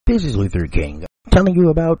This is Luther King telling you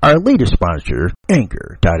about our latest sponsor,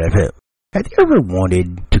 Anchor.fm. Have you ever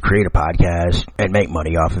wanted to create a podcast and make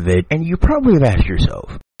money off of it? And you probably have asked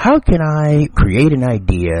yourself, how can I create an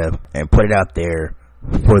idea and put it out there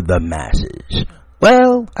for the masses?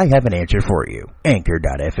 Well, I have an answer for you.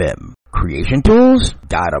 Anchor.fm. Creation tools?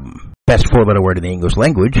 Got 'em. Best four-letter word in the English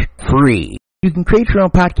language, free. You can create your own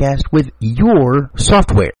podcast with your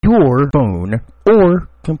software, your phone, or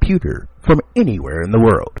computer from anywhere in the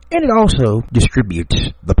world. And it also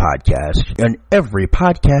distributes the podcast in every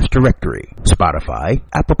podcast directory, Spotify,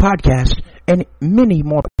 Apple Podcasts, and many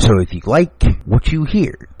more. So if you like what you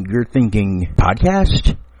hear, you're thinking,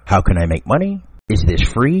 podcast? How can I make money? Is this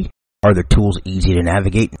free? Are the tools easy to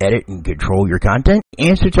navigate, edit, and control your content? The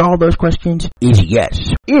answer to all those questions is yes.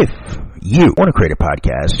 If you want to create a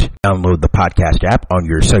podcast, download the podcast app on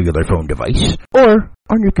your cellular phone device or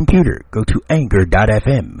on your computer. Go to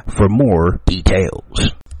Anchor.fm for more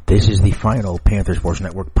details. This is the final Panther Sports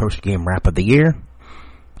Network post-game wrap of the year.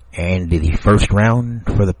 And the first round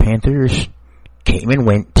for the Panthers came and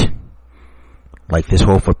went like this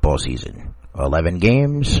whole football season. 11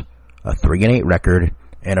 games, a 3-8 record,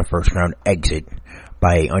 and a first-round exit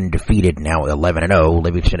by an undefeated, now 11-0,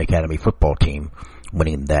 Livingston Academy football team,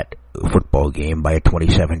 winning that football game by a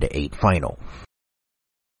 27-8 final.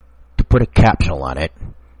 To put a capsule on it,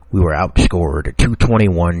 we were outscored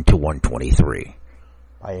 221-123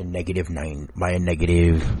 by a negative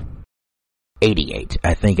 88.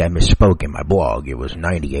 I think I misspoke in my blog. It was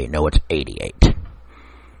 98. No, it's 88.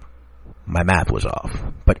 My math was off.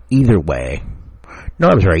 But either way, no,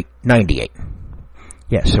 I was right. 98.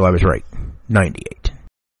 Yes, so I was right. 98.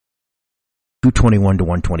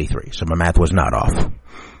 221-123. So my math was not off.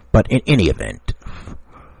 But in any event,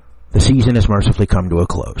 the season has mercifully come to a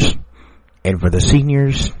close. And for the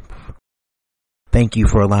seniors, thank you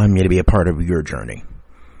for allowing me to be a part of your journey.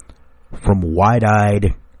 From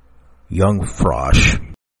wide-eyed young frosh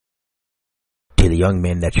to the young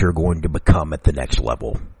men that you're going to become at the next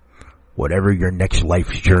level. Whatever your next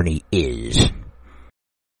life's journey is,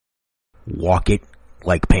 walk it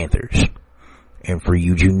like Panthers. And for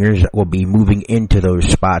you juniors that will be moving into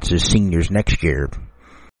those spots as seniors next year,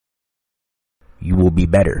 you will be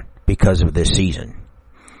better because of this season.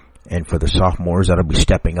 And for the sophomores that'll be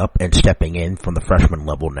stepping up and stepping in from the freshman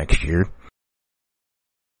level next year,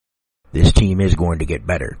 this team is going to get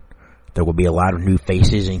better. There will be a lot of new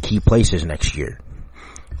faces in key places next year,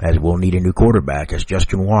 as we'll need a new quarterback, as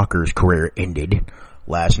Justin Walker's career ended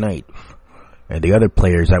last night. And the other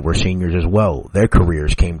players that were seniors as well, their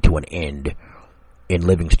careers came to an end in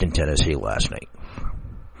Livingston, Tennessee last night.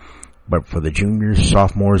 But for the juniors,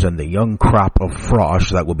 sophomores, and the young crop of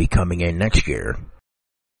frosh that will be coming in next year,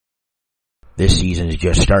 this season's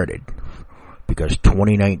just started. Because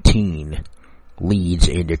 2019 leads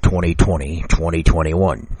into 2020,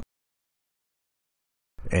 2021.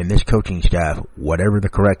 And this coaching staff, whatever the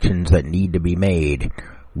corrections that need to be made,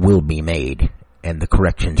 will be made. And the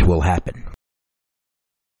corrections will happen.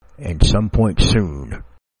 And some point soon,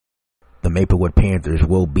 the Maplewood Panthers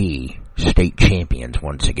will be state champions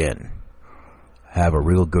once again. Have a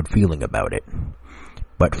real good feeling about it.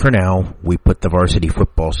 But for now, we put the varsity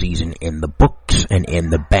football season in the books and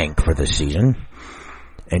in the bank for this season.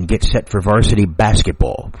 And get set for varsity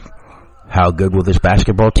basketball. How good will this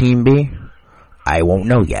basketball team be? I won't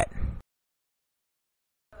know yet.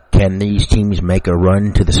 Can these teams make a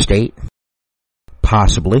run to the state?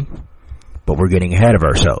 Possibly. But we're getting ahead of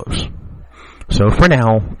ourselves. So for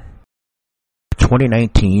now,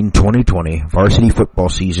 2019-2020 varsity football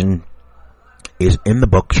season is in the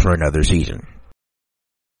books for another season.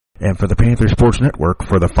 And for the Panther Sports Network,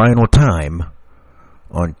 for the final time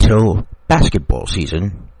until basketball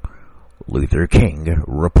season, Luther King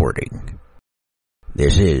reporting.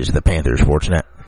 This is the Panther Sports Net.